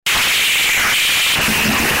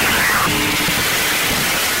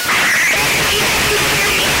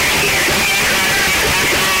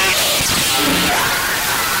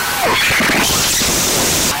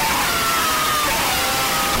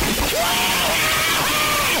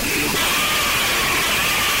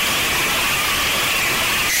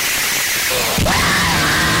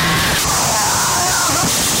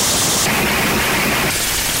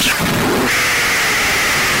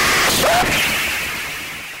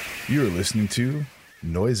You are listening to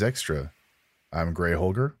Noise Extra. I'm Gray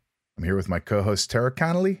Holger. I'm here with my co-host Tara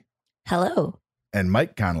Connolly. Hello. And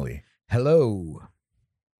Mike Connolly. Hello.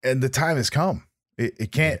 And the time has come.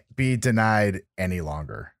 It can't be denied any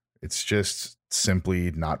longer. It's just simply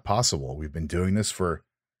not possible. We've been doing this for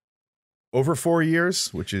over 4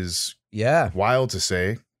 years, which is wild to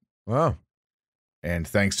say. Wow. And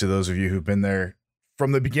thanks to those of you who've been there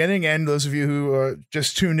from the beginning and those of you who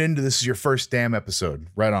just tuned into this is your first damn episode.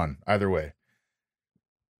 Right on, either way.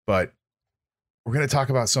 But we're going to talk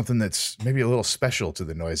about something that's maybe a little special to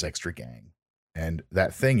the Noise Extra gang. And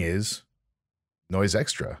that thing is Noise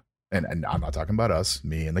Extra. And I'm not talking about us,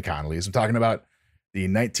 me and the Connollys. I'm talking about the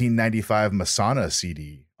 1995 Masonna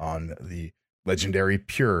CD on the legendary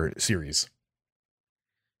Pure series.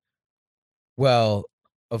 Well,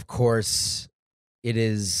 of course, it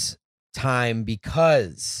is time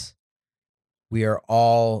because we are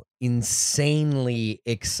all insanely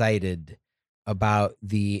excited about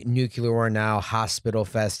the Nuclear War Now Hospital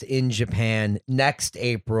Fest in Japan next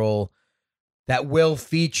April that will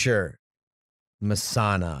feature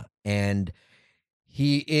Masonna. And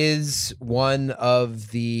he is one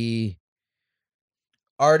of the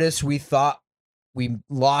artists we thought we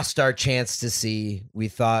lost our chance to see. We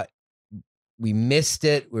thought we missed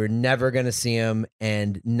it. We're never going to see him.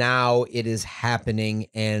 And now it is happening.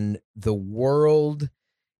 And the world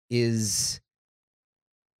is,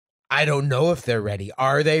 I don't know if they're ready.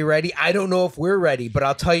 Are they ready? I don't know if we're ready. But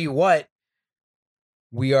I'll tell you what,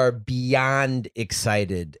 we are beyond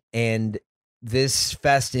excited. And this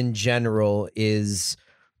fest in general is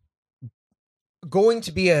going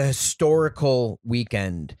to be a historical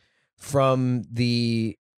weekend from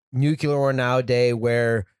the Nuclear War Now day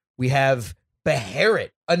where we have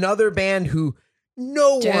Beharit, another band who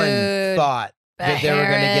no one thought that they were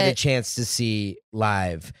going to get a chance to see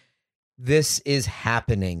live. This is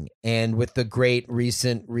happening. And with the great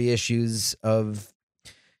recent reissues of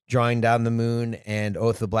Drawing Down the Moon and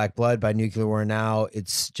Oath of Black Blood by Nuclear War Now,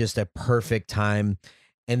 it's just a perfect time.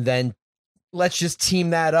 And then let's just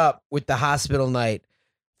team that up with the hospital night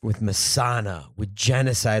with Masonna, with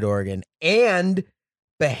Genocide Organ, and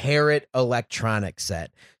Beharit electronic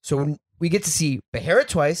set. So we get to see Beharit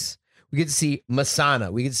twice. We get to see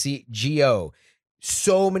Masonna. We get to see G.O.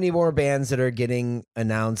 So many more bands that are getting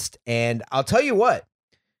announced. And I'll tell you what,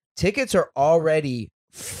 tickets are already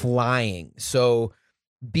flying. So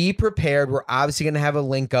be prepared. We're obviously going to have a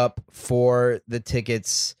link up for the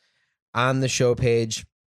tickets on the show page.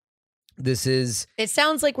 It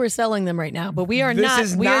sounds like we're selling them right now, but we are not.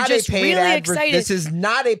 We are just really excited. This is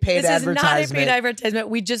not a paid advertisement. This is not a paid advertisement.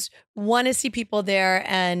 We just want to see people there.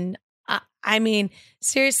 And I mean,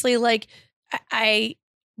 seriously, like, I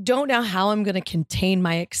don't know how I'm going to contain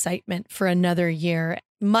my excitement for another year.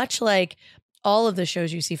 Much like all of the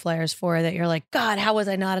shows you see flyers for that you're like, God, how was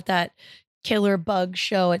I not at that Killer Bug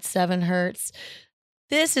show at 7 Hertz?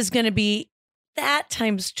 This is going to be that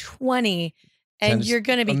times 20. And you're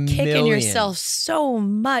going to be kicking yourself so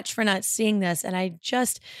much for not seeing this. And I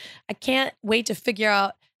can't wait to figure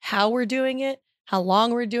out how we're doing it, how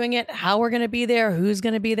long we're doing it, how we're going to be there, who's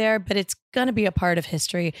going to be there. But it's going to be a part of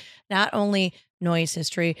history, not only noise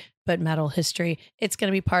history, but metal history. It's going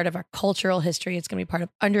to be part of our cultural history. It's going to be part of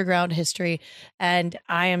underground history. And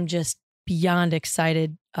I am just beyond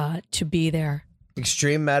excited to be there.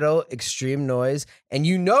 Extreme metal, extreme noise. And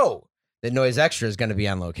you know that Noise Extra is going to be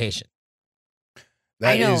on location.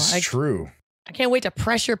 That is true. I can't wait to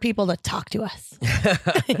pressure people to talk to us.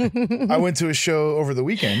 I went to a show over the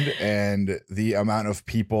weekend, and the amount of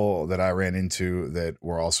people that I ran into that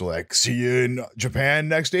were also like, see you in Japan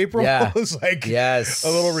next April, was like a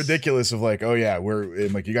little ridiculous of like, oh yeah,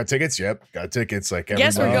 I'm like, you got tickets? Yep, got tickets. Like,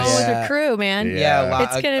 guess we're going with the crew, man. Yeah,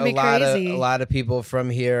 it's going to be crazy. A lot of people from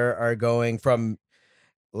here are going from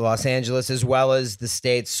Los Angeles as well as the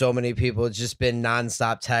States. So many people. It's just been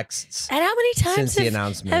nonstop texts. And how many times since the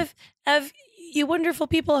announcement have you wonderful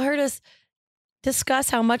people heard us discuss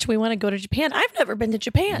how much we want to go to Japan? I've never been to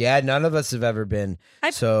Japan. Yeah, none of us have ever been.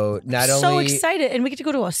 I'm so excited, and we get to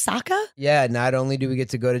go to Osaka. Yeah, not only do we get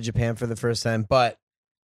to go to Japan for the first time, but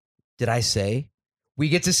did I say we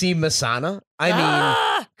get to see Masonna?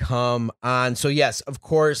 I mean, come on. So yes, of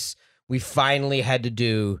course, we finally had to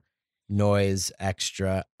do Noise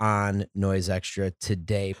Extra on Noise Extra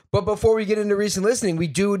today. But before we get into recent listening, we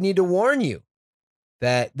do need to warn you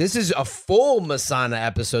that this is a full Masonna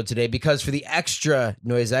episode today, because for the extra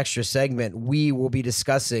Noise Extra segment, we will be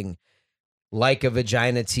discussing Like a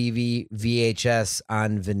Vagina TV VHS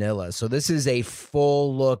on Vanilla. So this is a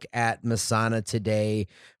full look at Masonna today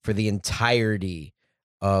for the entirety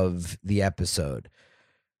of the episode.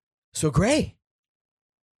 So Gray,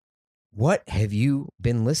 what have you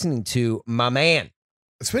been listening to, my man?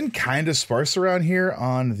 It's been kind of sparse around here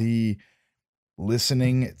on the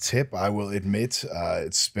listening tip, I will admit.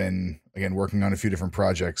 It's been, again, working on a few different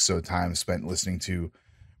projects, so time spent listening to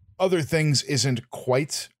other things isn't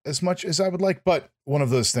quite as much as I would like, but one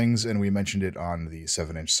of those things, and we mentioned it on the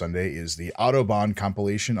 7-inch Sunday, is the Autobahn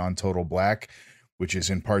compilation on Total Black, which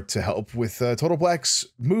is in part to help with Total Black's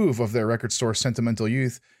move of their record store Sentimental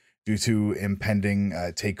Youth due to impending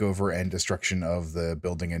takeover and destruction of the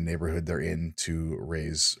building and neighborhood they're in to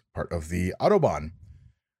raise part of the Autobahn,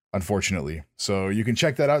 unfortunately. So you can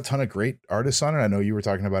check that out. Ton of great artists on it. I know you were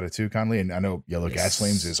talking about it too, Conley, and I know Yellow Gas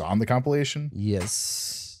Flames is on the compilation.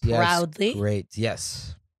 Yes. Proudly. Great.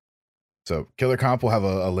 Yes. So Killer Comp will have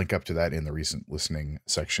a link up to that in the recent listening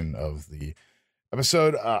section of the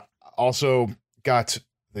episode. Also got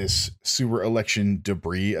this sewer election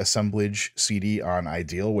debris assemblage CD on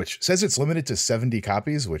Ideal, which says it's limited to 70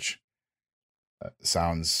 copies, which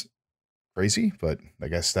sounds crazy, but I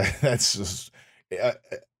guess that's just,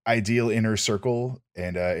 Ideal Inner Circle,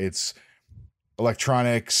 and it's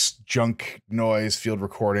electronics, junk, noise, field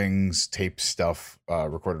recordings, tape stuff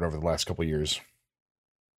recorded over the last couple of years.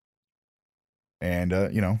 And I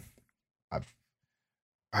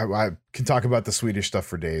can talk about the Swedish stuff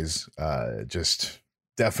for days. Just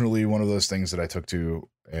definitely one of those things that I took to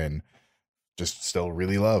and just still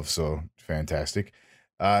really love. So fantastic.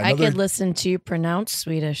 I could listen to you pronounce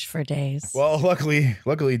Swedish for days. Well,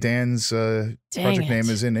 luckily Dan's project name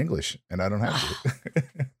is in English, and I don't have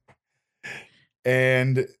to.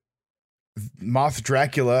 And Moth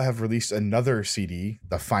Dracula have released another CD,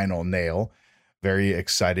 The Final Nail. Very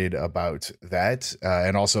excited about that,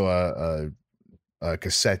 and also a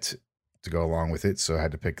cassette to go along with it. So I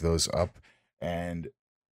had to pick those up, and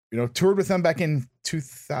toured with them back in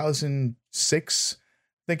 2006,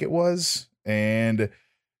 I think it was, and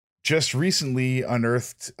just recently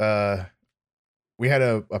unearthed. We had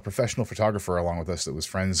a professional photographer along with us that was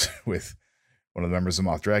friends with one of the members of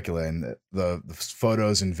Moth Dracula, and the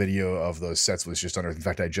photos and video of those sets was just unearthed. In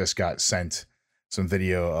fact, I just got sent some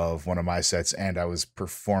video of one of my sets, and I was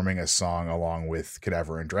performing a song along with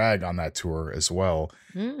Cadaver and Drag on that tour as well.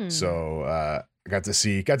 So I got to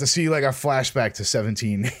see like a flashback to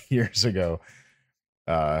 17 years ago,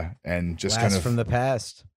 and just Blast kind of from the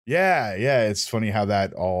past. Yeah, it's funny how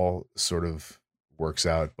that all sort of works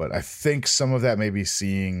out, but I think some of that may be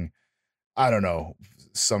seeing, I don't know,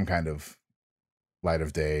 some kind of light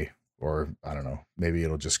of day, or I don't know, maybe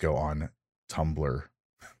it'll just go on Tumblr.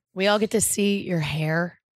 We all get to see your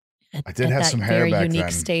hair. I did have some hair very back unique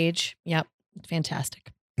then. Stage. Yep,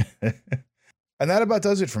 fantastic. And that about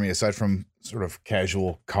does it for me, aside from sort of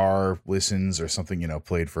casual car listens or something,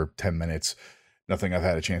 played for 10 minutes. Nothing I've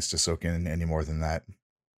had a chance to soak in any more than that.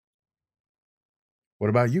 What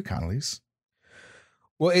about you, Connolly's?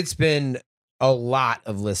 Well, it's been a lot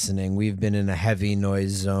of listening. We've been in a heavy noise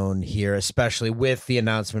zone here, especially with the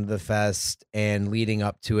announcement of the fest and leading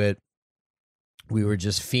up to it. We were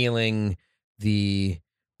just feeling the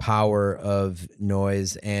power of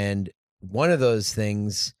noise. And one of those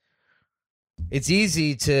things, it's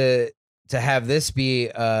easy to have this be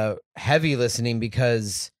heavy listening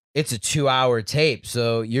because it's a 2-hour tape.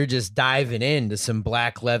 So you're just diving into some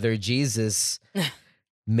Black Leather Jesus.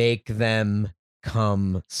 Make them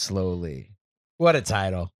come slowly. What a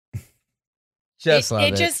title. Just love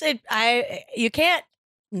it. You can't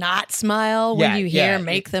not smile when you hear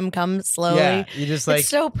 "Make them come slowly." Yeah, you just like, it's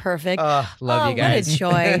so perfect. Love you guys. What a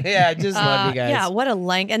joy. Yeah, just love you guys. Yeah, what a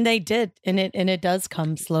length. And they did, and it does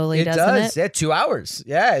come slowly, It doesn't does. it? Yeah, 2 hours.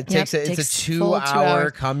 Yeah, it's a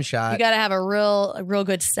 2-hour cum shot. You got to have a real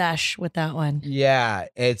good sesh with that one. Yeah,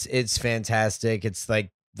 it's fantastic. It's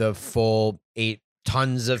like the full 8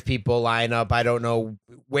 tons of people line up. I don't know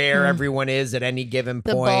where everyone is at any given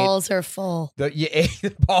point. The balls are full.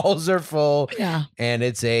 The balls are full. Yeah. And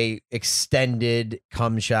it's a extended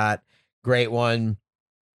cum shot. Great one.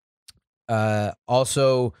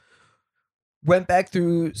 Also went back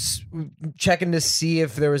through checking to see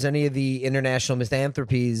if there was any of the international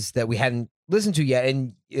misanthropies that we hadn't listened to yet.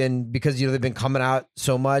 And because, they've been coming out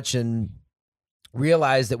so much, and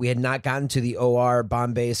realized that we had not gotten to the OR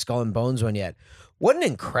Bombay Skull and Bones one yet. What an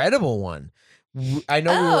incredible one. I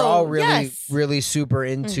know we were all really super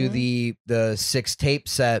into the 6 tape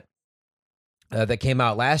set that came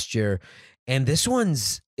out last year. And this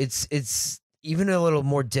one's, it's even a little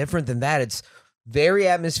more different than that. It's very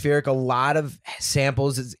atmospheric, a lot of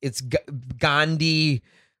samples. It's Gandhi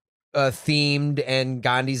themed and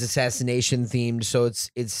Gandhi's assassination themed. So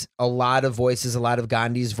it's a lot of voices, a lot of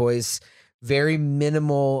Gandhi's voice, very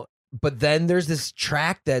minimal. But then there's this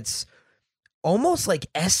track that's almost like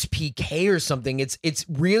SPK or something. It's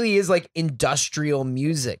really is like industrial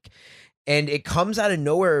music. And it comes out of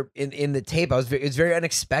nowhere in the tape. It's very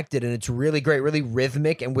unexpected, and it's really great, really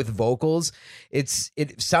rhythmic, and with vocals. It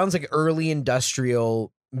sounds like early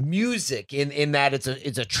industrial music in that it's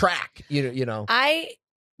a track. You know. I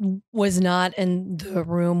was not in the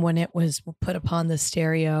room when it was put upon the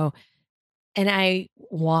stereo, and I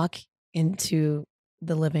walk into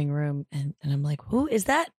the living room, and I'm like, "Who is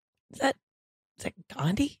that? Is that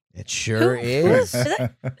Gandhi?" It sure is. Is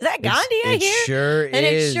that Gandhi I It hear? sure And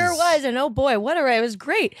is. it sure was. And oh boy, it was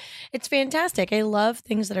great. It's fantastic. I love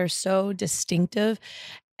things that are so distinctive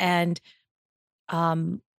and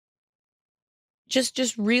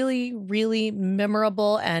just really, really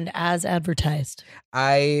memorable and as advertised.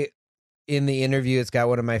 In the interview, it's got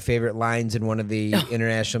one of my favorite lines in one of the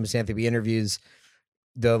International Misanthropy interviews.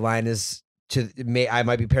 The line is I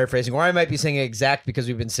might be paraphrasing, or I might be saying it exact because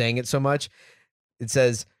we've been saying it so much. It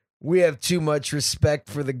says, "We have too much respect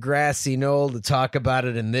for the grassy knoll to talk about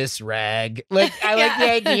it in this rag." Like, I like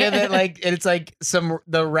the idea that like it's like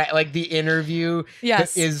the interview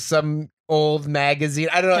is some old magazine.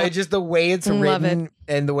 I don't know. It's just the way it's written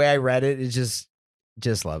and the way I read it is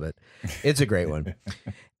just love it. It's a great one.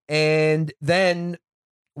 And then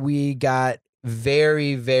we got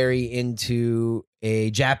very, very into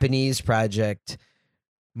a Japanese project,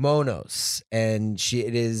 Monos, and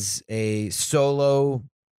it is a solo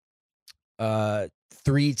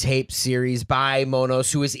 3-tape series by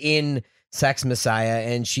Monos, who is in Sex Messiah,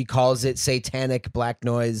 and she calls it Satanic Black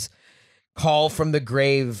Noise Call from the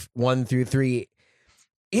Grave 1 through 3.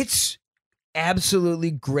 It's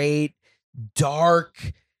absolutely great,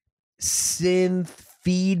 dark synth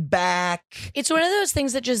feedback. It's one of those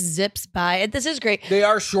things that just zips by. This is great. They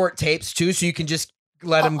are short tapes too, so you can just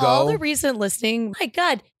let them go. All the recent listening, my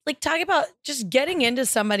God, like talk about just getting into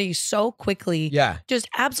somebody so quickly. Yeah. Just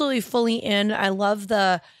absolutely fully in. I love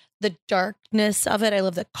the darkness of it. I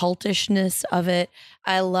love the cultishness of it.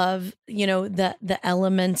 I love, the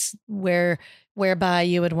elements whereby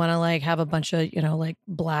you would want to like have a bunch of, like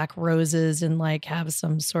black roses and like have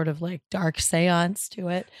some sort of like dark seance to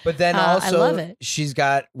it. But then also, I love it. She's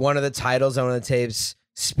got one of the titles on one of the tapes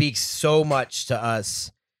speaks so much to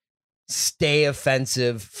us. Stay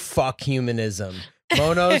offensive, fuck humanism.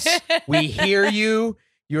 Monos, we hear you.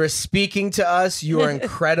 You are speaking to us. You are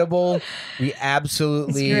incredible. We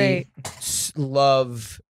absolutely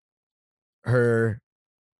love her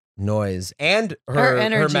noise and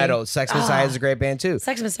her metal. Sex Messiah is a great band too.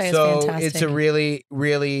 Sex Messiah is fantastic. It's a really,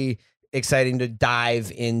 really exciting to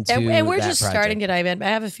dive into. And we're that just project. starting to dive in. I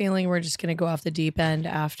have a feeling we're just going to go off the deep end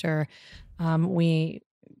after we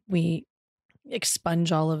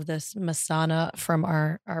expunge all of this Masonna from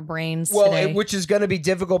our brains today. Which is going to be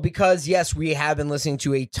difficult because, yes, we have been listening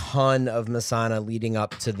to a ton of Masonna leading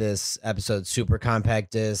up to this episode. Super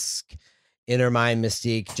Compact Disc, Inner Mind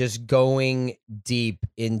Mystique, just going deep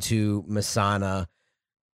into Masonna.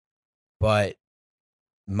 But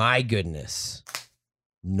my goodness,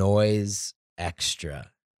 Noisextra,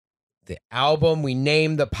 the album we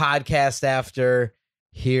named the podcast after,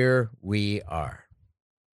 here we are.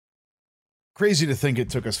 Crazy to think it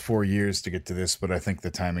took us 4 years to get to this, but I think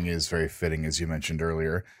the timing is very fitting, as you mentioned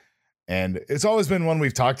earlier. And it's always been one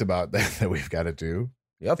we've talked about that we've got to do.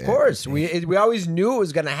 Of course. We always knew it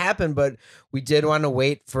was going to happen, but we did want to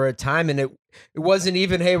wait for a time. And it wasn't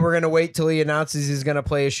even, hey, we're going to wait till he announces he's going to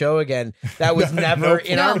play a show again. That was never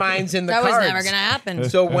in our minds in the cards. That was never going to happen.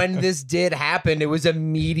 So when this did happen, it was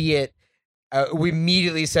immediate. We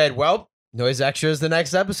immediately said, well, Noisextra is the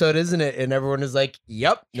next episode, isn't it? And everyone is like,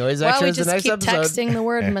 yep, Noisextra is the next episode. We just keep texting the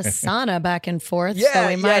word Masonna back and forth, so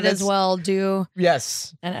we might as well do an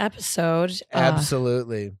episode.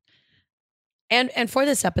 Absolutely. And for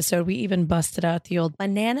this episode, we even busted out the old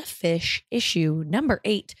Banana Fish issue number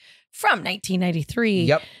 8 from 1993.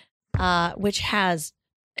 Yep. Which has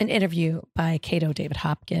an interview by Kato David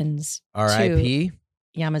Hopkins. R.I.P.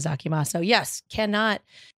 Yamazaki Maso. Yes, cannot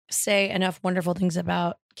say enough wonderful things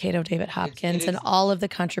about Kato David Hopkins and all of the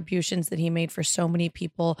contributions that he made for so many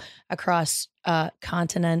people across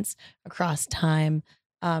continents, across time.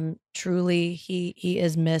 Truly, he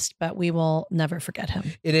is missed, but we will never forget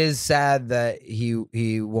him. It is sad that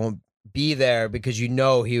he won't be there because he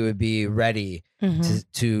would be ready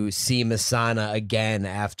to see Masonna again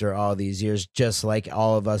after all these years, just like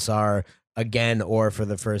all of us are again or for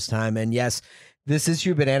the first time. And yes, this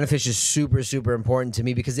issue of Banana Fish is super, super important to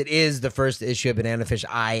me because it is the first issue of Banana Fish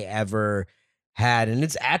I ever had, and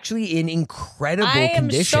it's actually in incredible I am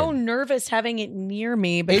condition. so nervous having it near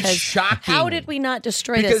me It's because shocking. how did we not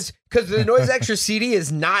destroy this? Because the Noisextra CD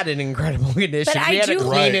is not in incredible condition. But We had to clean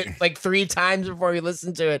Right. it like 3 times before we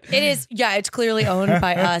listened to it. It is, yeah, it's clearly owned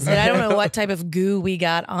by us. And I don't know what type of goo we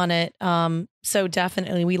got on it. So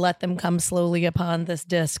definitely we let them come slowly upon this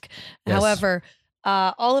disc. Yes. However,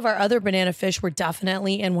 all of our other banana fish were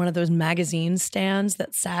definitely in one of those magazine stands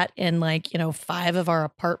that sat in 5 of our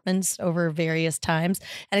apartments over various times.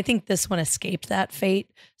 And I think this one escaped that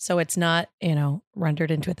fate. So it's not,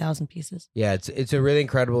 rendered into 1,000 pieces. Yeah, it's a really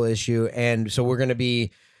incredible issue. And so we're going to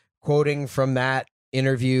be quoting from that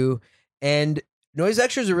interview. And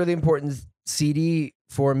Noisextra is a really important CD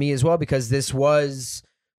for me as well, because this was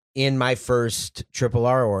in my first Triple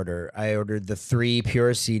R order. I ordered the 3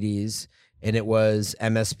 pure CDs, and it was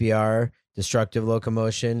MSBR, Destructive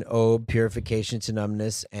Locomotion, Obe, Purification to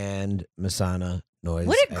Numbness, and Masonna, Noise.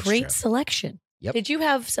 What a Extra. great selection. Yep. Did you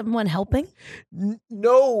have someone helping?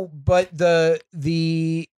 No, but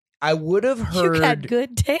the I would have heard. You had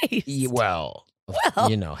good taste. Well,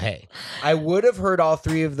 Well. hey, I would have heard all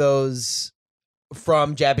 3 of those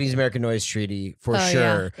from Japanese American Noise Treaty for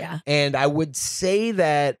sure. Yeah. And I would say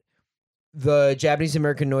that the Japanese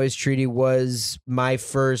American Noise Treaty was my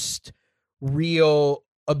first real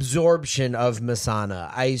absorption of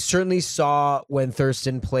Masonna. I certainly saw when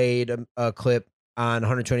Thurston played a clip on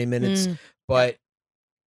 120 Minutes, but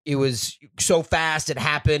it was so fast. It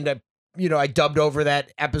happened. I dubbed over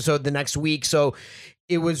that episode the next week. So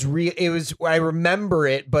it was real. I remember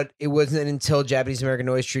it, but it wasn't until Japanese American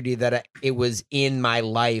Noise Treaty that it was in my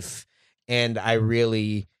life. And I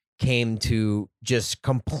really came to just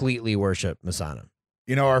completely worship Masonna.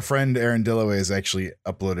 Our friend Aaron Dilloway has actually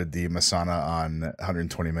uploaded the Masonna on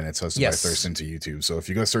 120 Minutes hosted by Thurston to YouTube. So if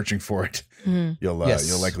you go searching for it, you'll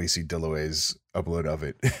likely see Dilloway's upload of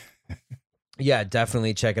it. Yeah,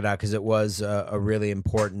 definitely check it out, because it was a really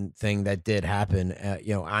important thing that did happen,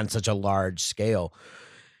 on such a large scale.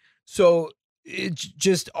 So it's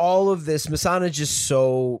just all of this. Masonna is just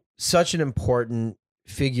such an important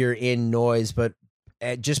figure in noise, but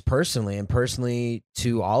just personally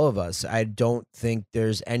to all of us. I don't think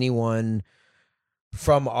there's anyone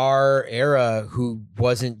from our era who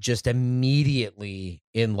wasn't just immediately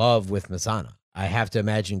in love with Masonna. I have to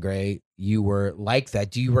imagine, Gray, you were like that.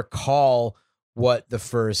 Do you recall what the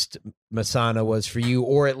first Masonna was for you,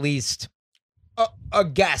 or at least a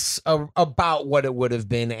guess about what it would have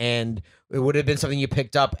been, and it would have been something you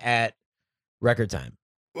picked up at Record Time?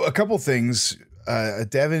 Well, a couple things.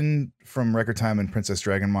 Devin from Record Time and Princess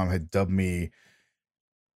Dragon Mom had dubbed me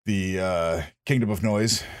the Kingdom of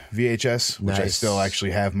Noise VHS, which I still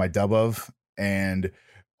actually have my dub of. And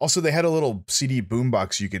also they had a little CD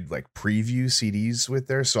boombox you could preview CDs with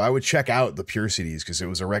there. So I would check out the pure CDs because it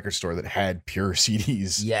was a record store that had pure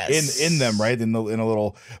CDs in them, right? In a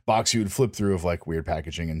little box you would flip through of weird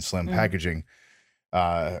packaging and slim packaging.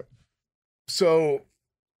 So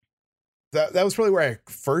that was probably where I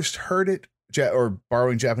first heard it, or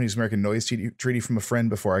borrowing Japanese American Noise Treaty from a friend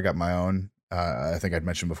before I got my own. I think I'd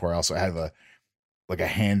mentioned before. I also had a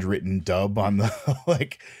handwritten dub on the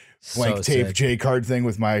blank tape sick. J card thing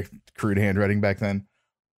with my crude handwriting back then.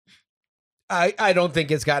 I don't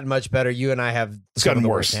think it's gotten much better. You and I have It's gotten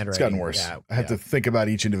worse. handwriting. It's gotten worse. Yeah, I had to think about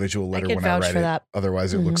each individual letter could when I vouch write for it. that.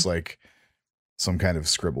 Otherwise, it looks like some kind of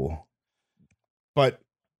scribble. But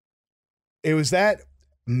it was that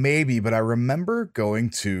maybe. But I remember going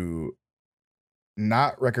to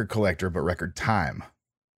not Record Collector, but Record Time,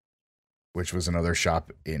 which was another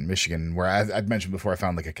shop in Michigan where I'd mentioned before. I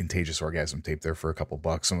found a Contagious Orgasm tape there for a couple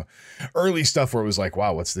bucks. Some early stuff where it was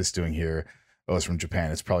wow, what's this doing here? Oh, it's from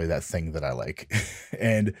Japan. It's probably that thing that I like.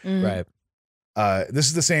 And right. This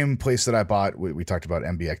is the same place that I bought. We talked about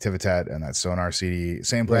MB Activitat and that Sonar CD.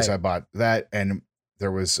 Same place I bought that. And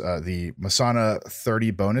there was the Masonna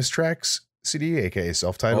 30 bonus tracks CD, aka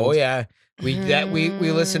self-titled. Oh yeah. We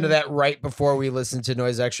listened to that right before we listened to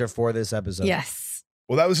Noisextra for this episode. Yes.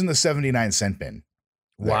 Well, that was in the 79-cent bin.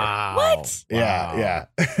 There. Wow. What? Yeah.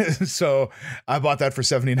 So I bought that for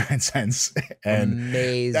 79 cents. And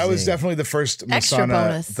amazing. that was definitely the first Extra Masonna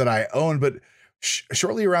bonus that I owned. But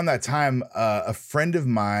shortly around that time, a friend of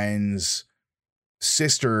mine's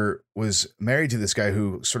sister was married to this guy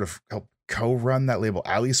who sort of helped co-run that label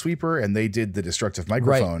Alley Sweeper, and they did the Destructive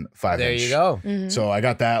Microphone 5-inch. There you go. Mm-hmm. So I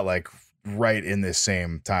got that right in this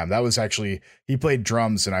same time. That was actually, he played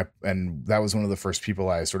drums, and that was one of the first people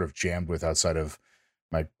I sort of jammed with outside of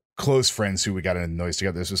my close friends who we got into noise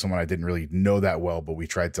together. This was someone I didn't really know that well, but we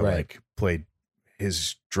tried to play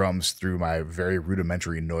his drums through my very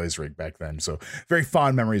rudimentary noise rig back then. So very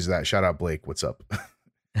fond memories of that. Shout out Blake. What's up?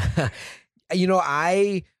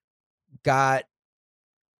 I got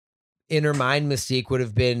Inner Mind Mystique would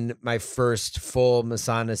have been my first full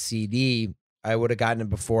Masonna CD. I would have gotten it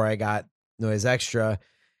before I got Noisextra.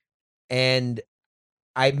 And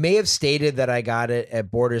I may have stated that I got it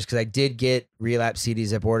at Borders because I did get Relapse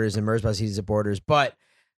CDs at Borders and Merzbow CDs at Borders. But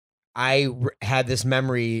I had this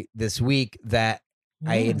memory this week that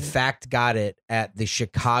I, in fact, got it at the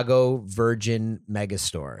Chicago Virgin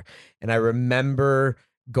Megastore. And I remember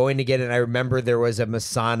going to get it. And I remember there was a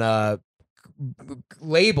Masonna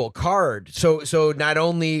label card. So not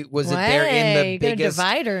only was it there in the biggest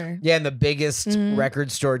divider, in the biggest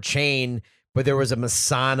record store chain, but there was a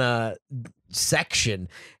Masonna section,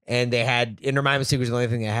 and they had Inner Mind Mystique was the only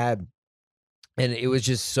thing they had, and it was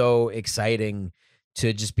just so exciting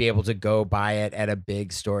to just be able to go buy it at a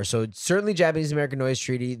big store. So certainly Japanese American Noise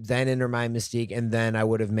Treaty, then Inner Mind Mystique, and then I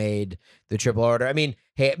would have made the triple order. I mean,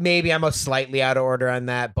 hey, maybe I'm a slightly out of order on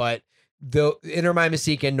that, but the Inner Mind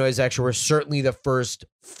Mystique and Noisextra were certainly the first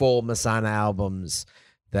full Masonna albums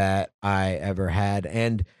that I ever had.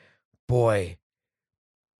 And boy,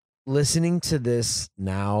 listening to this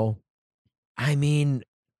now, I mean,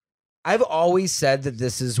 I've always said that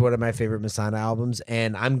this is one of my favorite Masonna albums,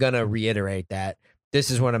 and I'm going to reiterate that.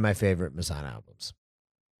 This is one of my favorite Masonna albums.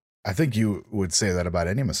 I think you would say that about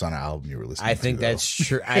any Masonna album you were listening to. I think that's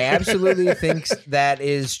true. I absolutely think that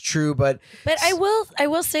is true, but I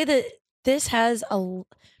will say that this has all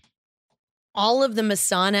of the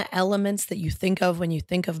Masonna elements that you think of when you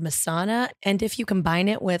think of Masonna. And if you combine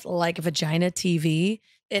it with like Vagina TV,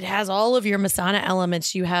 it has all of your Masonna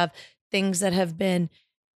elements. You have things that have been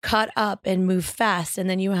cut up and move fast. And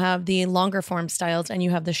then you have the longer form styles, and you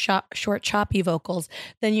have the short choppy vocals.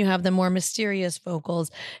 Then you have the more mysterious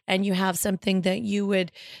vocals, and you have something that you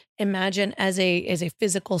would imagine as a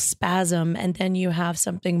physical spasm. And then you have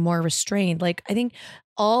something more restrained. Like, I think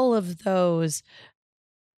all of the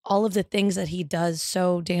things that he does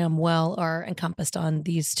so damn well are encompassed on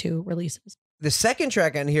these two releases. The second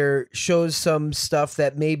track on here shows some stuff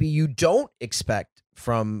that maybe you don't expect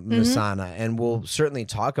from Masonna, and we'll certainly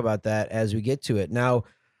talk about that as we get to it. Now,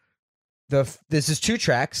 this is two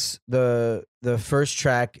tracks. The first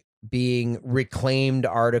track being Reclaimed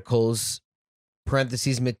Articles,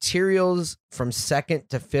 parentheses, materials from second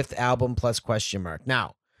to fifth album plus question mark.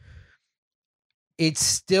 Now, it's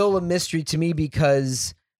still a mystery to me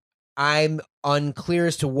because I'm unclear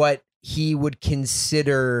as to what he would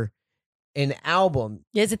consider an album.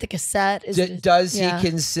 Is it the cassette? Does he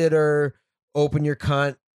consider Open Your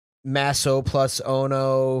Cunt, Masso plus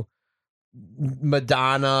Ono,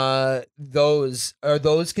 Madonna? Are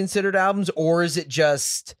those considered albums, or is it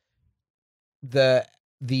just the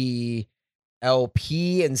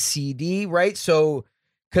LP and CD? Right, so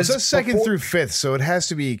because it's second through fifth, so it has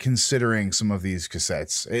to be considering some of these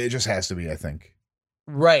cassettes. It just has to be, I think.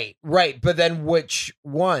 Right. But then which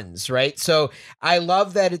ones, right? So I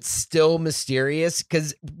love that it's still mysterious,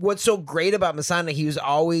 because what's so great about Masonna,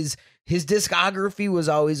 his discography was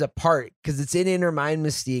always a part, because it's in Inner Mind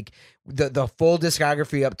Mystique, the full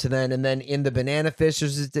discography up to then, and then in the Banana Fish,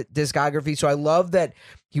 there's his discography. So I love that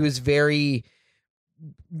he was very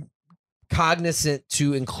cognizant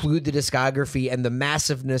to include the discography and the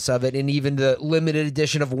massiveness of it, and even the limited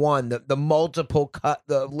edition of one, the multiple cut,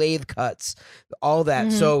 the lathe cuts, all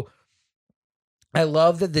that. So I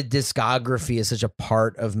love that the discography is such a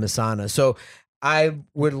part of Masonna. So I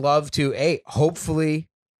would love to, hopefully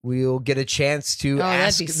we'll get a chance to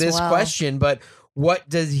ask this question, but what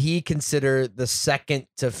does he consider the second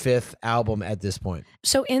to fifth album at this point?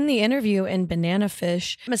 So in the interview in Banana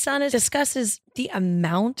Fish, Masonna discusses the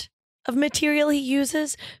amount of material he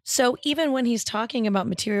uses. So even when he's talking about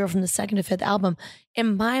material from the second to fifth album,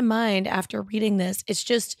 in my mind, after reading this, it's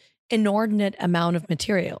just inordinate amount of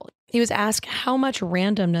material. He was asked how much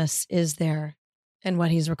randomness is there in what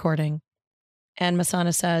he's recording. And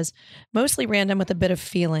Masonna says, mostly random with a bit of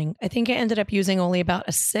feeling. I think I ended up using only about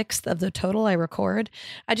a sixth of the total I record.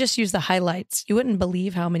 I just use the highlights. You wouldn't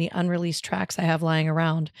believe how many unreleased tracks I have lying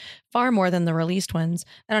around. Far more than the released ones.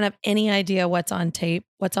 I don't have any idea what's on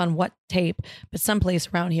what tape, but someplace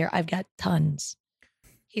around here, I've got tons.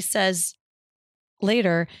 He says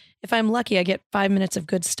later, if I'm lucky, I get 5 minutes of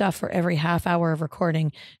good stuff for every half hour of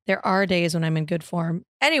recording. There are days when I'm in good form.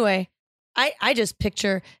 Anyway, I just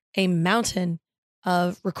picture a mountain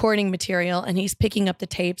of recording material, and he's picking up the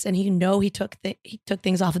tapes, and he took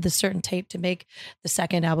things off of this certain tape to make the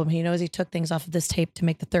second album. He knows he took things off of this tape to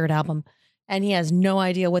make the third album, and he has no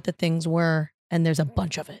idea what the things were, and there's a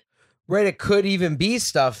bunch of it. Right. It could even be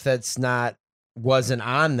stuff that's wasn't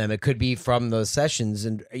on them. It could be from those sessions,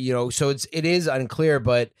 and so it is unclear,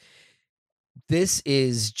 but This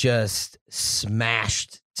is just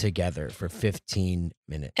smashed together for 15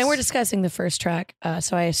 minutes. And we're discussing the first track,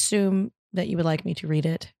 so I assume that you would like me to read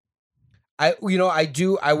it. I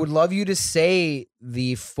do. I would love you to say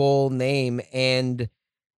the full name, and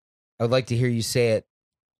I would like to hear you say it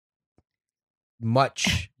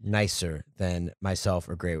much nicer than myself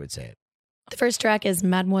or Gray would say it. The first track is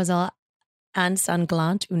Mademoiselle Anne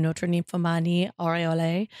Sanglante ou Notre Nymphomanie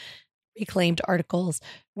Auréolée, Reclaimed Articles,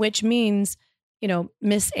 which means,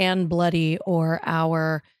 Miss Anne Bloody or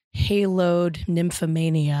our haloed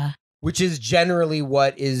nymphomania. Which is generally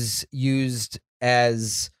what is used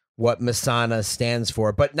as what Masonna stands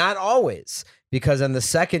for, but not always, because on the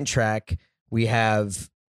second track, we have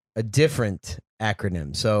a different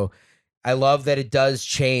acronym. So I love that it does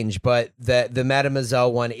change, but the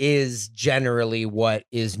Mademoiselle one is generally what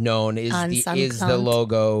is known, is the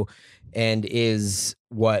logo, and is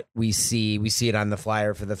what we see. We see it on the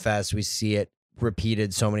flyer for the fest. We see it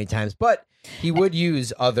repeated so many times, but he would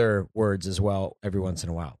use other words as well every once in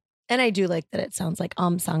a while. And I do like that it sounds like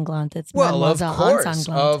sanglante. It's Mademoiselle sanglante.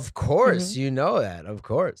 Of course, you know that, of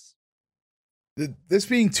course. This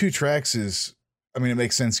being 2 tracks is, it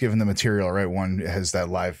makes sense given the material, right? One has that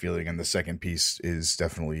live feeling, and the second piece is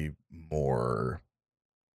definitely more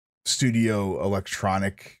studio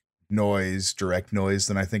electronic noise, direct noise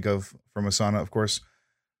than I think of from Masonna, of course.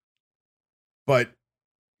 But,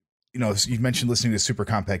 you mentioned listening to Super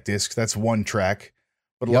Compact Disc. That's 1 track.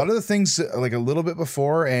 But a lot of the things, like a little bit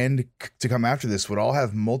before and to come after this, would all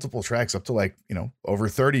have multiple tracks, up to over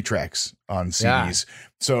 30 tracks on CDs. Yeah.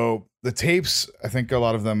 So the tapes, I think a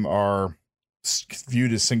lot of them are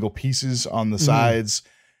viewed as single pieces on the sides.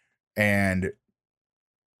 And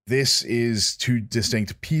this is 2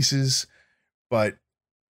 distinct pieces. But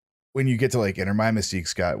when you get to Inter My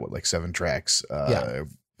Mystique's got 7 tracks.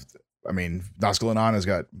 Nos Glennon has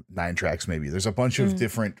got 9 tracks, maybe. There's a bunch of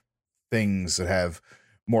different things that have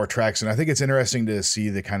more tracks, and I think it's interesting to see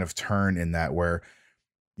the kind of turn in that, where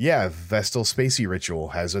Vestal Spacey Ritual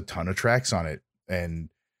has a ton of tracks on it, and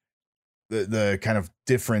the kind of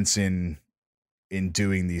difference in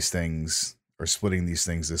doing these things or splitting these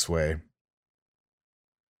things this way.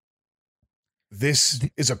 This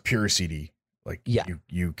is a pure CD.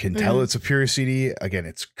 You can tell it's a pure CD. Again,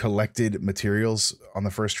 it's collected materials on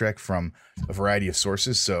the first track from a variety of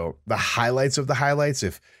sources. So the highlights of the highlights,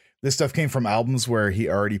 if this stuff came from albums where he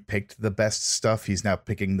already picked the best stuff, he's now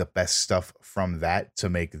picking the best stuff from that to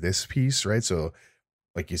make this piece, right? So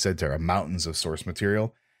like you said, Tara, mountains of source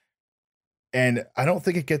material. And I don't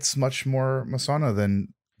think it gets much more Masonna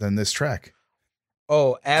than this track.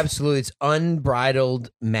 Oh, absolutely. It's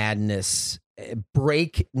unbridled madness,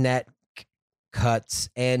 breakneck cuts.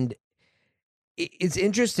 And it's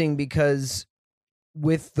interesting because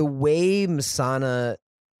with the way Masonna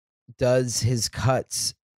does his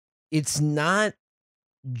cuts, it's not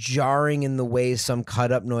jarring in the way some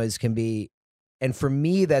cut up noise can be. And for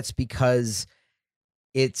me, that's because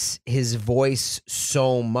it's his voice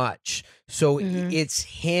so much. So it's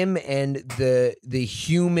him, and the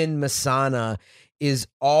human Masonna is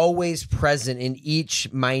always present in each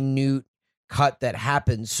minute cut that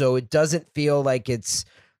happens. So it doesn't feel like it's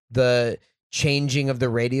the changing of the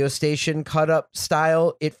radio station cut up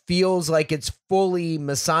style. It feels like it's fully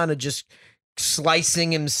Masonna just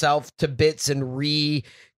slicing himself to bits and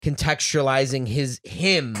recontextualizing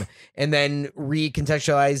him, and then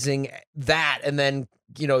recontextualizing that, and then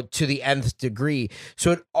to the nth degree.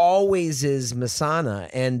 So it always is Masonna,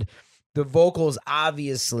 and the vocals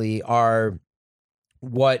obviously are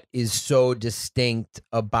what is so distinct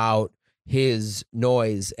about his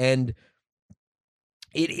noise, and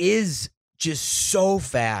it is just so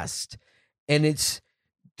fast, and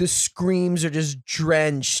the screams are just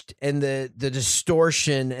drenched, and the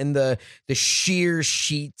distortion and the sheer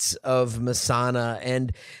sheets of Masonna.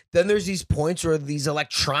 And then there's these points where these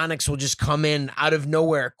electronics will just come in out of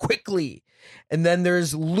nowhere quickly. And then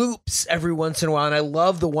there's loops every once in a while. And I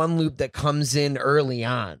love the one loop that comes in early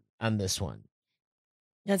on this one.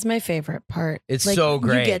 That's my favorite part. It's so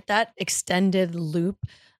great. You get that extended loop.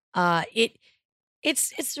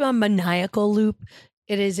 It's a maniacal loop.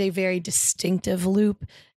 It is a very distinctive loop.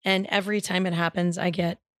 And every time it happens, I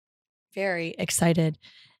get very excited.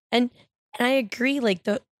 And I agree,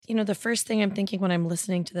 the first thing I'm thinking when I'm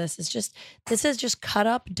listening to this is just cut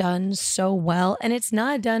up, done so well. And it's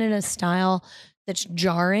not done in a style that's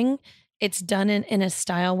jarring. It's done in a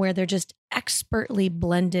style where they're just expertly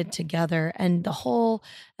blended together. And the whole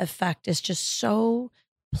effect is just so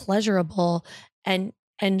pleasurable and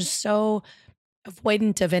so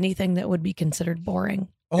avoidant of anything that would be considered boring.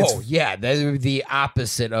 Oh, yeah. That would be the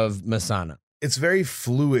opposite of Masonna. it's very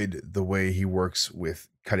fluid the way he works with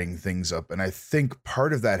cutting things up. And I think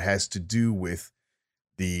part of that has to do with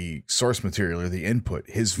the source material or the input,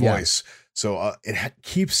 his voice. So it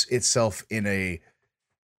keeps itself in a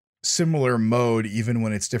similar mode, even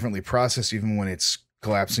when it's differently processed, even when it's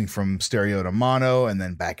collapsing from stereo to mono and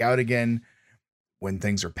then back out again, when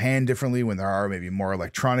things are panned differently, when there are maybe more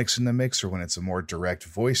electronics in the mix, or when it's a more direct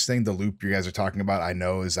voice thing. The loop you guys are talking about, I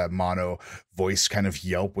know, is that mono voice kind of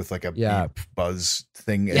yelp with like a beep buzz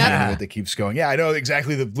thing at the end of it that keeps going. Yeah, I know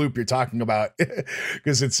exactly the loop you're talking about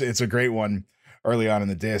because it's a great one early on in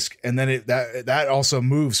the disc. And then that also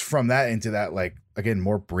moves from that into that, like, again,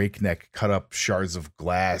 more breakneck cut up shards of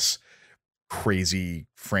glass, crazy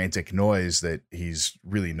frantic noise that he's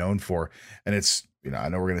really known for. And it's, I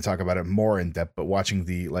know we're going to talk about it more in depth, but watching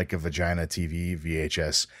the Like a Vagina TV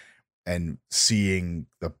VHS and seeing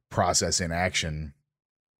the process in action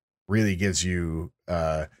really gives you,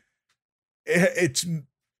 it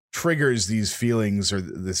triggers these feelings or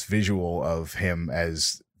this visual of him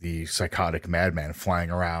as the psychotic madman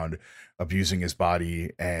flying around, abusing his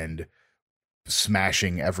body and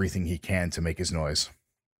smashing everything he can to make his noise.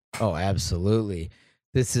 Oh, absolutely.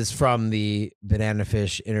 This is from the Banana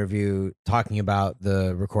Fish interview talking about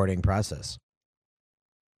the recording process.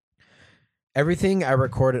 Everything I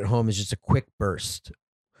record at home is just a quick burst,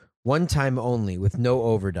 one time only with no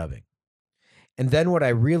overdubbing. And then what I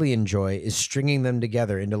really enjoy is stringing them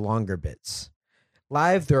together into longer bits.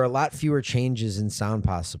 Live, there are a lot fewer changes in sound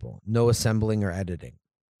possible, no assembling or editing.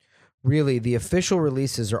 Really, the official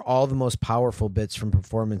releases are all the most powerful bits from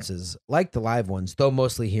performances, like the live ones, though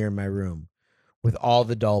mostly here in my room, with all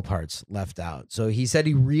the dull parts left out. So he said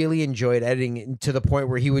he really enjoyed editing to the point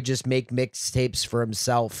where he would just make mixtapes for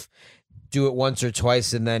himself, do it once or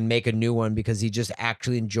twice, and then make a new one because he just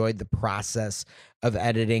actually enjoyed the process of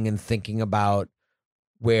editing and thinking about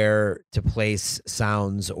where to place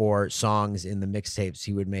sounds or songs in the mixtapes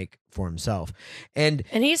he would make for himself. And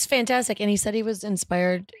he's fantastic. And he said he was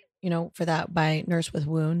inspired, for that by Nurse with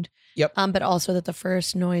Wound. Yep. But also that the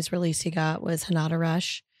first noise release he got was Hanada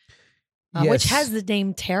Rush. Yes. Which has the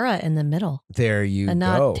name Terra in the middle. There you and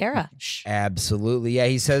go. Not Terra. Absolutely. Yeah,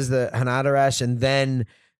 he says the Hanada Rush and then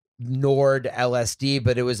Nord LSD,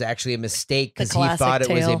 but it was actually a mistake because he thought it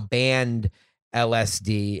was a band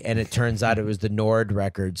LSD, and it turns out it was the Nord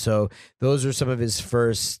record. So those are some of his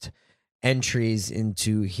first entries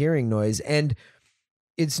into hearing noise. And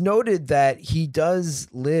it's noted that he does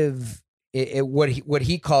live what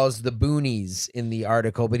he calls the boonies in the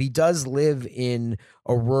article, but he does live in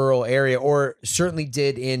a rural area, or certainly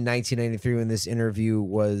did in 1993 when this interview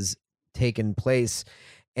was taken place,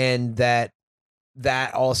 and that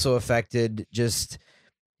also affected just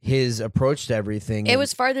his approach to everything. It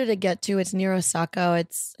was farther to get to. It's near Osaka. I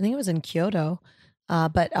think it was in Kyoto,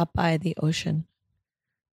 but up by the ocean.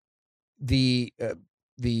 The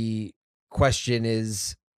question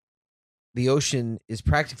is, the ocean is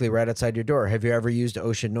practically right outside your door. Have you ever used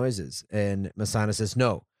ocean noises? And Masonna says,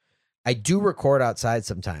 no. I do record outside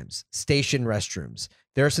sometimes. Station restrooms.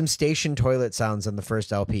 There are some station toilet sounds on the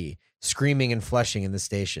first LP. Screaming and flushing in the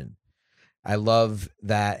station. I love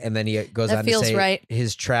that. And then he goes on to say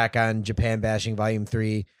his track on Japan Bashing Volume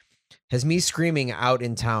 3 has me screaming out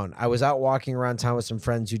in town. I was out walking around town with some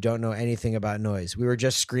friends who don't know anything about noise. We were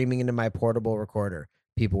just screaming into my portable recorder.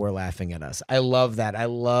 People were laughing at us. I love that. I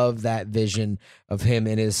love that vision of him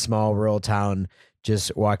in his small rural town,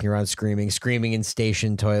 just walking around screaming in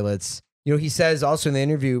station toilets. He says also in the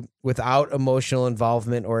interview, without emotional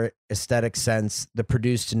involvement or aesthetic sense, the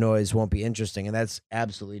produced noise won't be interesting. And that's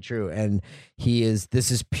absolutely true. And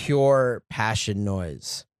this is pure passion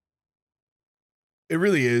noise. It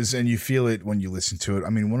really is. And you feel it when you listen to it. I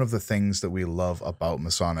mean, one of the things that we love about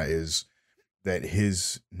Masonna is that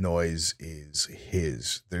his noise is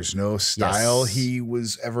his. There's no style he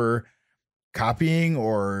was ever copying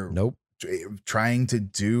or trying to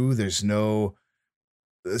do.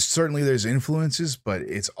 Certainly there's influences, but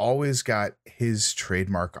it's always got his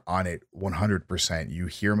trademark on it 100%. You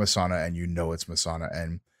hear Masonna and you know it's Masonna.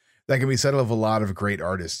 And that can be said of a lot of great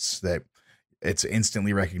artists, that it's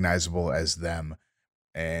instantly recognizable as them.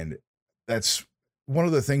 And that's one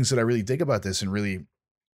of the things that I really dig about this, and really,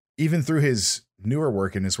 even through his newer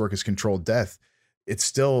work and his work as Controlled Death, it's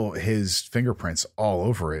still his fingerprints all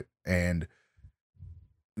over it. And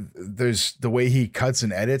there's the way he cuts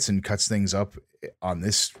and edits and cuts things up on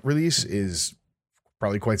this release is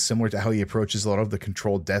probably quite similar to how he approaches a lot of the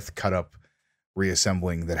Controlled Death cut up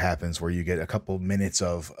reassembling that happens, where you get a couple minutes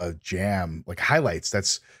of a jam, like highlights.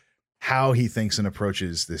 That's how he thinks and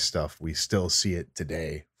approaches this stuff. We still see it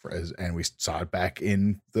today, and we saw it back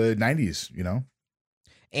in the 90s,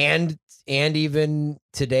 and even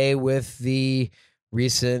today with the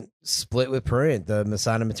recent split with Prurient, the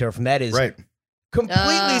Masonna material from that is Right.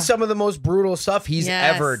 completely some of the most brutal stuff he's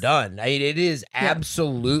Yes. ever done. I mean, it is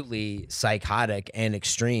absolutely psychotic and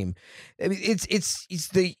extreme. I mean, it's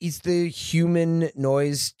the human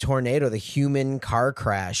noise tornado, the human car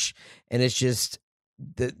crash, and it's just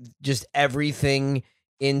everything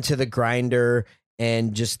into the grinder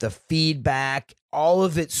and just the feedback, all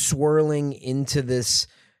of it swirling into this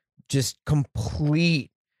just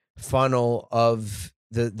complete funnel of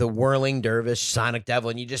the whirling dervish sonic devil,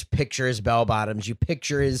 and you just picture his bell bottoms, you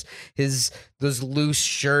picture his those loose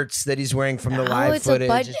shirts that he's wearing from the live footage.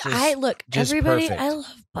 Everybody, perfect. I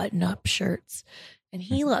love button-up shirts, and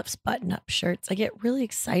he loves button-up shirts. I get really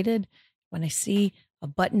excited when I see a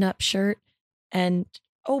button-up shirt, and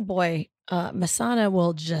oh boy, Masonna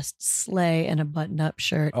will just slay in a button-up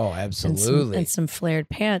shirt. Oh, absolutely. And some flared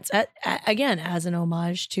pants. Again, as an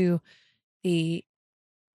homage to the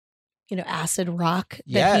acid rock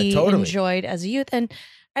that he enjoyed as a youth. And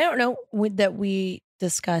I don't know that we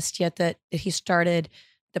discussed yet that he started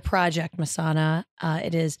the project Masonna.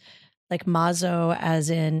 It is like mazo as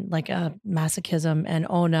in like a masochism and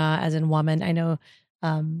ona as in woman. I know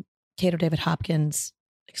Cato David Hopkins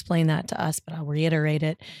explained that to us, but I'll reiterate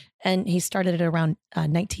it. And he started it around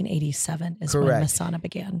 1987 is when Masonna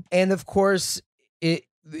began. And of course, it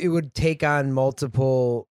would take on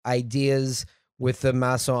multiple ideas with the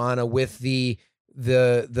Masonna, with the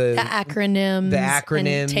acronyms,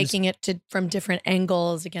 and taking it from different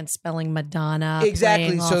angles, again, spelling Madonna,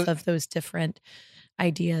 exactly. Off of those different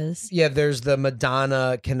ideas. Yeah, there's the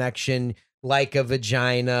Madonna connection, like a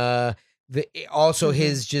vagina. Also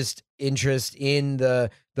his just interest in the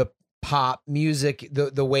pop music,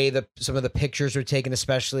 the way some of the pictures are taken,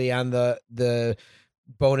 especially on the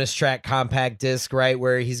bonus track compact disc, right,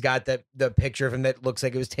 where he's got the picture of him that looks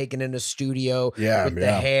like it was taken in a studio with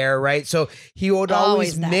the hair, right? So he would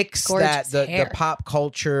always mix the pop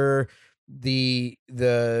culture, the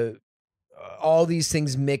all these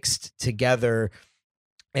things mixed together.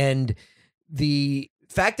 And the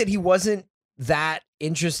fact that he wasn't that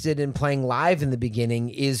interested in playing live in the beginning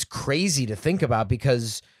is crazy to think about,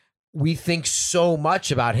 because we think so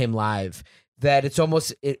much about him live that it's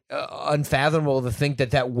almost unfathomable to think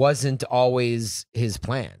that wasn't always his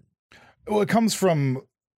plan. Well, it comes from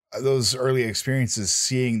those early experiences,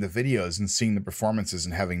 seeing the videos and seeing the performances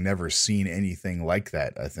and having never seen anything like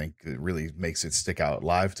that. I think it really makes it stick out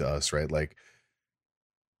live to us, right? Like,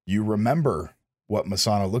 you remember what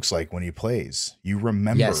Masonna looks like when he plays. You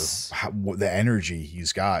remember the energy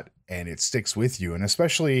he's got, and it sticks with you. And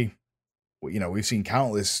especially, we've seen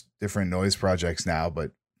countless different noise projects now,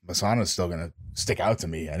 but Masonna's still going to stick out to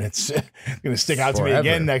me, and it's going to stick out to me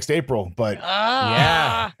again next April. But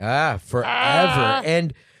forever.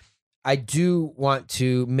 And I do want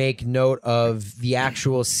to make note of the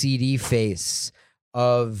actual CD face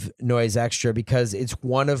of Noisextra, because it's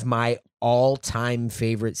one of my all-time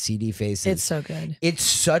favorite CD faces. It's so good. It's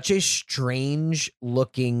such a strange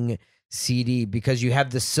looking CD, because you have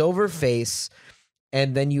the silver face,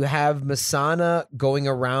 and then you have Masonna going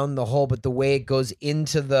around the hole, but the way it goes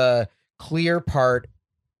into the clear part,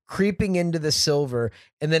 creeping into the silver,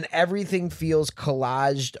 and then everything feels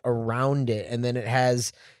collaged around it. And then it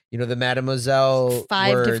has, the Mademoiselle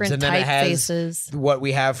 5 words, different and then it has faces. What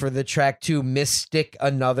we have for the track 2, Mystic,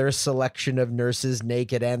 another selection of Nurses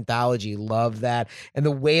Naked anthology. Love that. And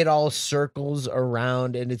the way it all circles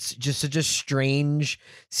around, and it's just such a strange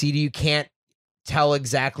CD. You can't tell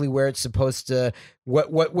exactly where it's supposed to,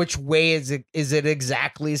 which way is it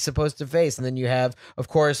exactly supposed to face. And then you have, of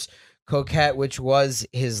course, Coquette, which was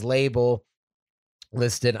his label,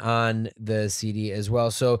 listed on the CD as well.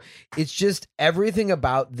 So it's just everything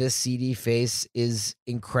about this CD face is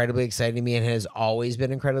incredibly exciting to me, and has always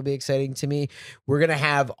been incredibly exciting to me. We're going to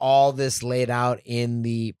have all this laid out in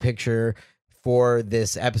the picture for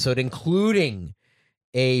this episode, including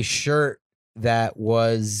a shirt that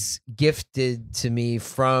was gifted to me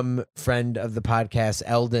from friend of the podcast,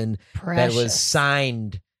 Eldon, that was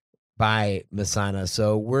signed by Masonna.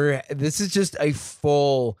 So this is just a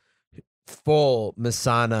full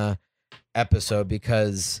Masonna episode,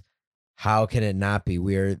 because how can it not be?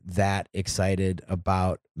 We're that excited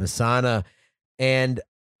about Masonna, and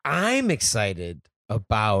I'm excited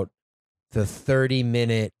about the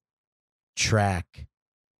 30-minute track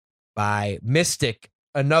by Mystic,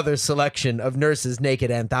 another selection of Nurses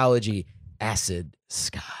Naked anthology, Acid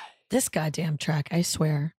Sky. This goddamn track, I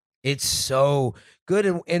swear. It's so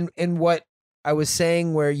good. And what I was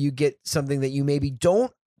saying, where you get something that you maybe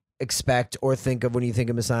don't expect or think of when you think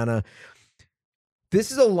of Masonna.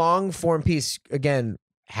 This is a long form piece. Again,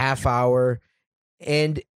 half hour,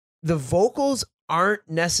 and the vocals aren't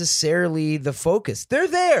necessarily the focus. They're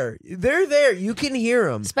there. You can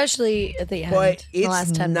hear them, especially at the end. But the last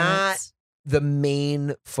it's 10 not minutes. the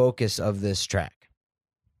main focus of this track.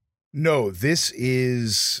 No, this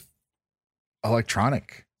is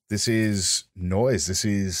electronic. This is noise. This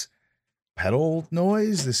is pedal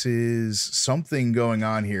noise. This is something going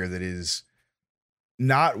on here that is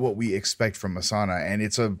not what we expect from Masonna. And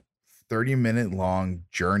it's a 30-minute long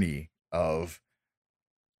journey of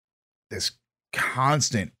this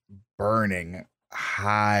constant burning,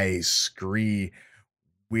 high, scree,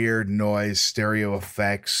 weird noise, stereo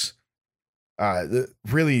effects.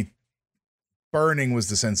 Really, burning was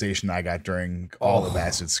the sensation I got during all of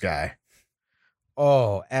Acid Sky.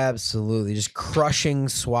 Oh, absolutely. Just crushing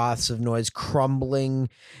swaths of noise, crumbling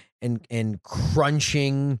and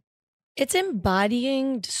crunching. It's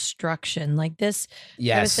embodying destruction. Like this,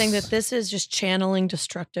 Yes. I was saying that this is just channeling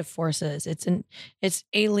destructive forces. It's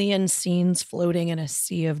alien scenes floating in a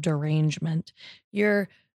sea of derangement. You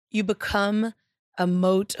become a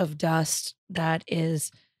mote of dust that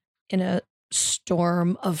is in a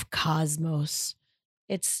storm of cosmos.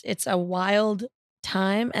 It's a wild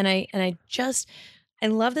time, and I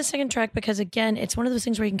love the second track because, again, it's one of those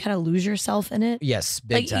things where you can kind of lose yourself in it. Yes,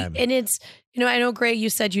 big time. And it's, I know, Gray, you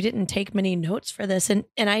said you didn't take many notes for this, and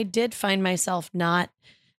I did find myself not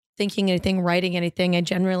thinking anything, writing anything. I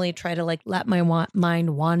generally try to let my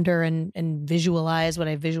mind wander and visualize what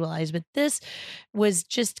I visualize, but this was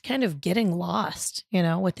just kind of getting lost,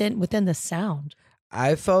 within the sound.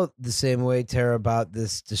 I felt the same way, Tara, about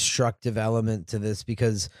this destructive element to this,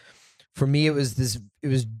 because for me, it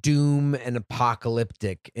was doom and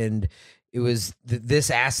apocalyptic, and it was this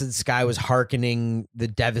Acid Sky was hearkening the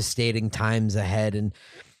devastating times ahead, and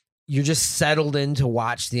you're just settled in to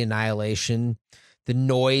watch the annihilation. The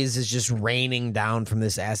noise is just raining down from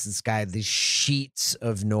this Acid Sky, these sheets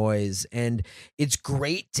of noise, and it's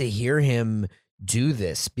great to hear him do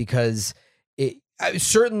this because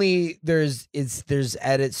certainly there's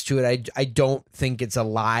edits to it. I don't think it's a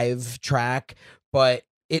live track, but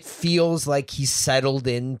it feels like he settled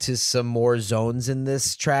into some more zones in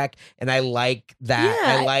this track, and I like that.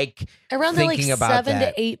 Yeah, I like around thinking the about 7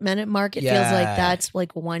 that. to 8 minute mark. It feels like that's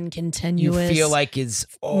like one continuous. You feel like it's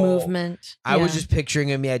movement. I was just picturing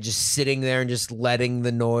him, just sitting there and just letting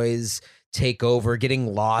the noise take over,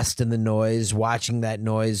 getting lost in the noise, watching that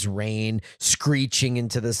noise rain, screeching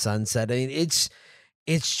into the sunset. I mean, it's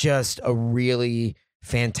just a really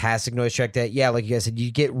fantastic noise track that, like you guys said,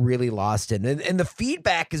 you get really lost in. And the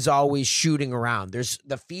feedback is always shooting around.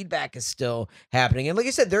 The feedback is still happening. And like I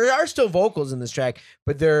said, there are still vocals in this track,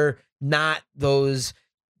 but they're not the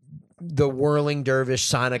whirling dervish,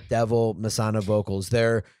 sonic devil, Masonna vocals.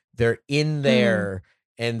 They're in there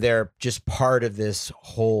and they're just part of this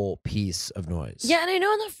whole piece of noise. Yeah, and I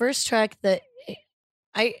know in the first track that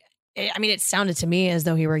I mean, it sounded to me as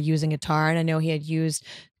though he were using guitar, and I know he had used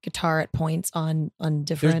guitar at points on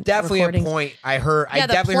different. There's definitely recordings. a point I heard. I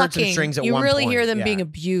definitely heard some strings at one point. You really hear them being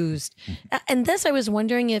abused. And this, I was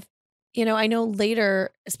wondering if, I know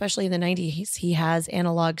later, especially in the 90s, he has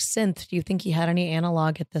analog synth. Do you think he had any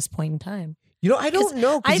analog at this point in time? I don't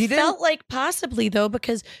know. I felt like possibly, though,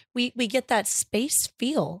 because we get that space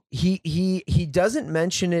feel. He doesn't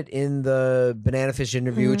mention it in the Banana Fish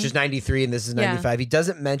interview, which is 93 and this is 95. He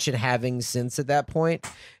doesn't mention having synths at that point.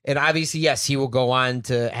 And obviously, yes, he will go on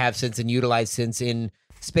to have synths and utilize synths in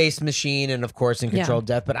Space Machine and, of course, in Controlled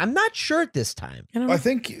Death. But I'm not sure at this time. I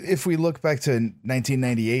think if we look back to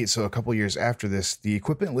 1998, so a couple years after this, the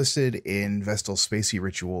equipment listed in Vestal's Spacey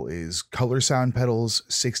Ritual is color sound pedals,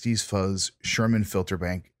 60s fuzz, Sherman filter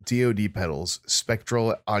bank, DoD pedals,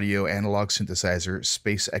 spectral audio analog synthesizer,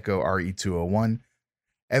 Space Echo RE201,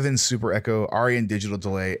 Evans Super Echo, Arian digital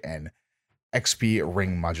delay, and XP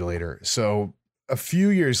ring modulator. So a few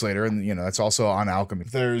years later, and that's also on Alchemy,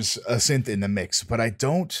 there's a synth in the mix, but I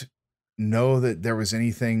don't know that there was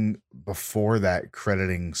anything before that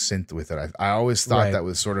crediting synth with it. I always thought that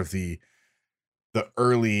was sort of the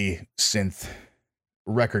early synth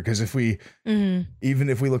record, because if we even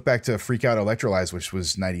if we look back to Freak Out Electrolyze, which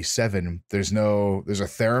was 97, there's a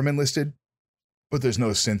theremin listed, but there's no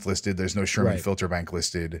synth listed, there's no Sherman filter bank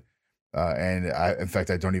listed, and in fact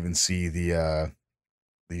I don't even see the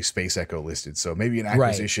Space Echo listed. So maybe an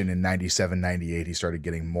acquisition in 97, 98, he started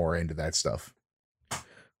getting more into that stuff.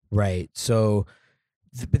 Right. So,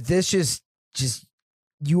 but this just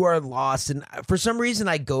you are lost. And for some reason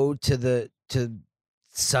I go to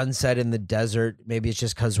sunset in the desert. Maybe it's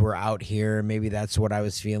just because we're out here. Maybe that's what I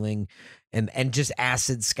was feeling. And just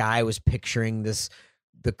Acid Sky was picturing this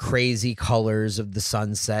the crazy colors of the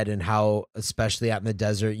sunset and how, especially out in the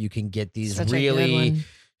desert, you can get these Such a good really one.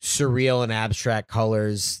 surreal and abstract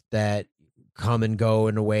colors that come and go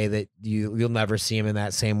in a way that you'll never see them in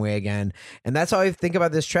that same way again. And that's how I think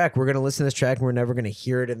about this track. We're going to listen to this track and we're never going to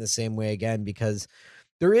hear it in the same way again, because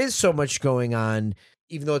there is so much going on,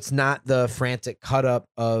 even though it's not the frantic cut up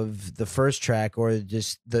of the first track or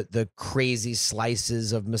just the crazy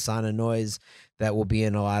slices of Masonna noise that will be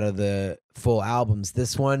in a lot of the full albums.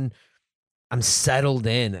 This one, I'm settled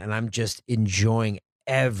in and I'm just enjoying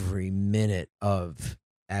every minute of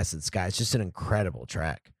Acid Sky. It's just an incredible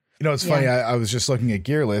track. You know, it's funny. I was just looking at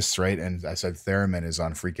gear lists, right? And I said Theremin is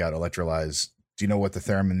on Freak Out Electrolyze. Do you know what the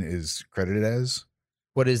Theremin is credited as?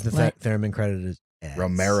 What is the Theremin credited as?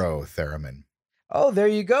 Romero Theremin. Oh, there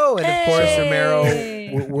you go. And of course,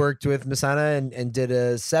 Hey! Romero worked with Masonna and did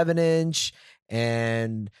a 7-inch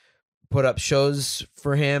and put up shows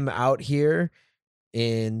for him out here.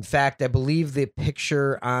 In fact, I believe the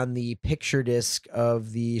picture on the picture disc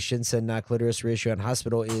of the Shinsen Na Clitoris Ratio and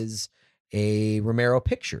Hospital is a Romero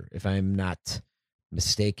picture, if I'm not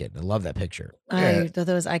mistaken. I love that picture.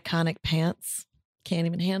 Those iconic pants. Can't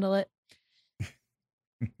even handle it.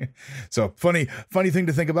 So funny thing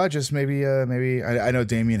to think about. Just maybe I know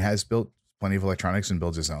Damien has built plenty of electronics and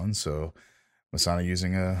builds his own. So Masonna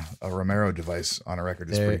using a Romero device on a record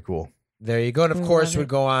is pretty cool. There you go. And of course, would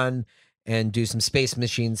go on and do some Space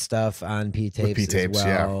Machine stuff on P-tapes as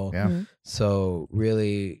well. Yeah. Mm-hmm. So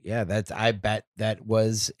really, I bet that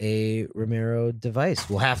was a Romero device.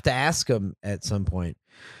 We'll have to ask him at some point.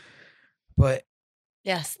 But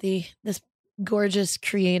yes, this gorgeous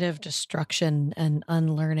creative destruction and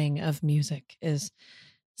unlearning of music is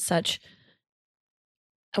such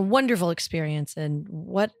a wonderful experience, and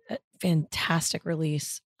what a fantastic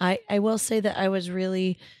release. I will say that I was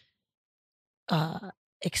really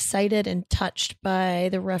excited and touched by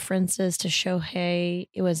the references to Shohei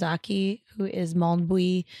Iwazaki, who is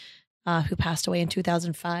Monbui, who passed away in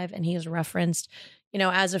 2005, and he is referenced,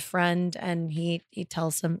 as a friend, and he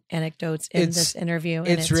tells some anecdotes in this interview, and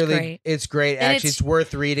it's really great. It's great. And actually, it's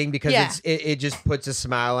worth reading because it just puts a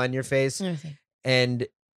smile on your face. Everything. And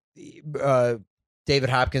David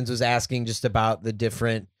Hopkins was asking just about the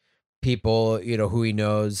different people, who he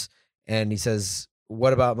knows, and he says,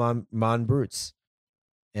 "What about Mon Brutes?"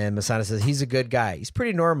 And Masonna says, "He's a good guy. He's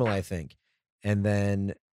pretty normal, I think." And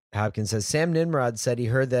then Hopkins says, "Sam Nimrod said he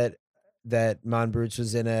heard that Mon Brutes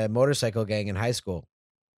was in a motorcycle gang in high school."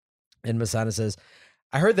 And Masonna says,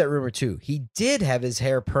 "I heard that rumor too. He did have his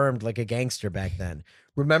hair permed like a gangster back then.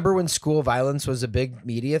 Remember when school violence was a big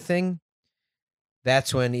media thing?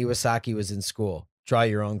 That's when Iwasaki was in school. Draw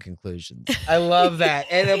your own conclusions." I love that.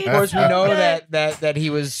 And of course, we know that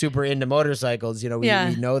he was super into motorcycles. We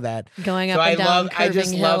know that. Going up and down I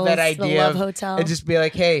just love that idea the Love Hotel. And just be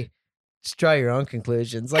like, hey, just draw your own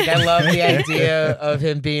conclusions. Like, I love the idea of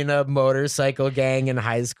him being a motorcycle gang in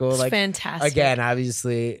high school. It's like, fantastic. Again,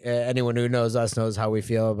 obviously, anyone who knows us knows how we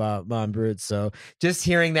feel about Mon Brutes. So just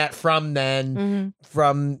hearing that from then,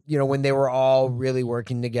 from when they were all really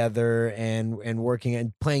working together and working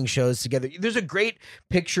and playing shows together. There's a great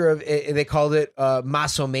picture of it. They called it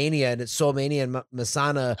Masomania, and it's Soulmania and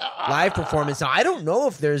Masonna live performance. Now, I don't know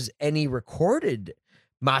if there's any recorded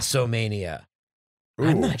Masomania. Ooh.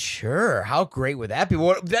 I'm not sure. How great would that be?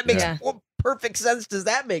 What perfect sense does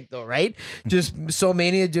that make, though, right? Just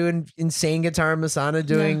Soulmania doing insane guitar, Masonna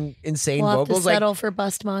doing insane we'll vocals. Have to settle for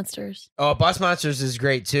Bust Monsters. Oh, Bust Monsters is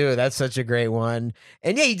great too. That's such a great one.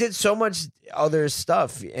 And he did so much other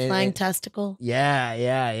stuff. Flying Testicle.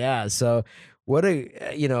 Yeah. So what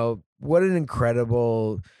an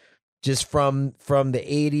incredible. Just from the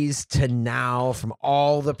 80s to now, from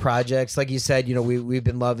all the projects, like you said, we've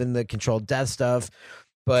been loving the Controlled Death stuff,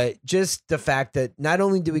 but just the fact that not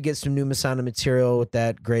only do we get some new Masonna material with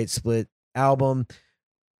that great Split album,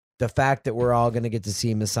 the fact that we're all going to get to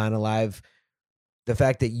see Masonna live, the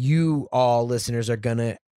fact that you all listeners are going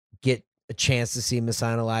to get a chance to see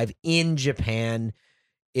Masonna live in Japan,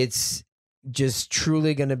 it's just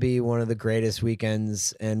truly going to be one of the greatest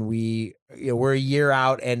weekends. And we're a year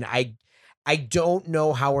out, and I don't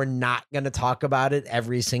know how we're not going to talk about it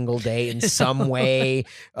every single day in some way.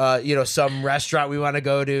 Some restaurant we want to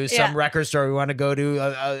go to, some record store we want to go to,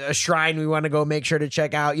 a shrine we want to go make sure to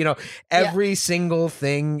check out. Every single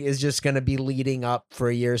thing is just going to be leading up for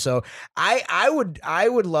a year. So I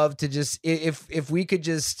would love to just, if we could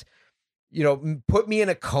just put me in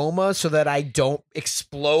a coma so that I don't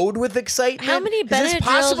explode with excitement. How many 'Cause it's Benadryl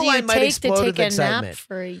possible do I you might take to explode take with a excitement. nap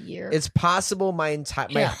for a year? It's possible my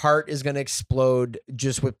heart is going to explode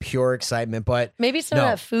just with pure excitement, but Maybe some no.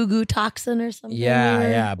 of that fugu toxin or something. Yeah, we were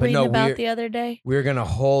yeah, but reading no, about the other day. we're going to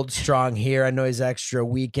hold strong here on Noise Extra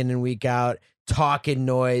week in and week out, talking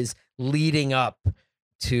noise leading up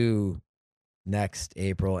to next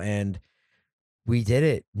April. And we did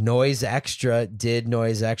it. Noise Extra did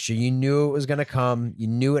Noise Extra. You knew it was going to come. You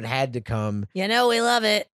knew it had to come. We love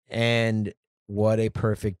it. And what a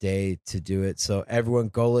perfect day to do it. So everyone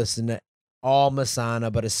go listen to all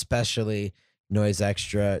Masonna, but especially Noise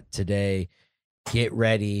Extra today. Get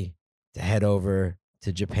ready to head over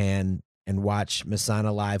to Japan and watch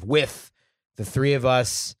Masonna live with the three of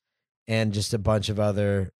us and just a bunch of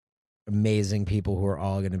other amazing people who are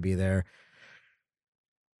all going to be there.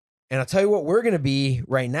 And I'll tell you what we're going to be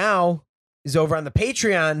right now is over on the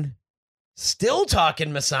Patreon, still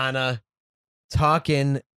talking Masonna,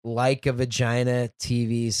 talking Like a Vagina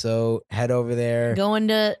TV. So head over there. Going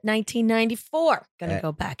to 1994. Gonna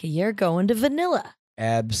go back a year. Going to vanilla.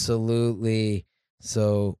 Absolutely.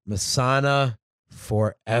 So Masonna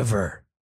forever.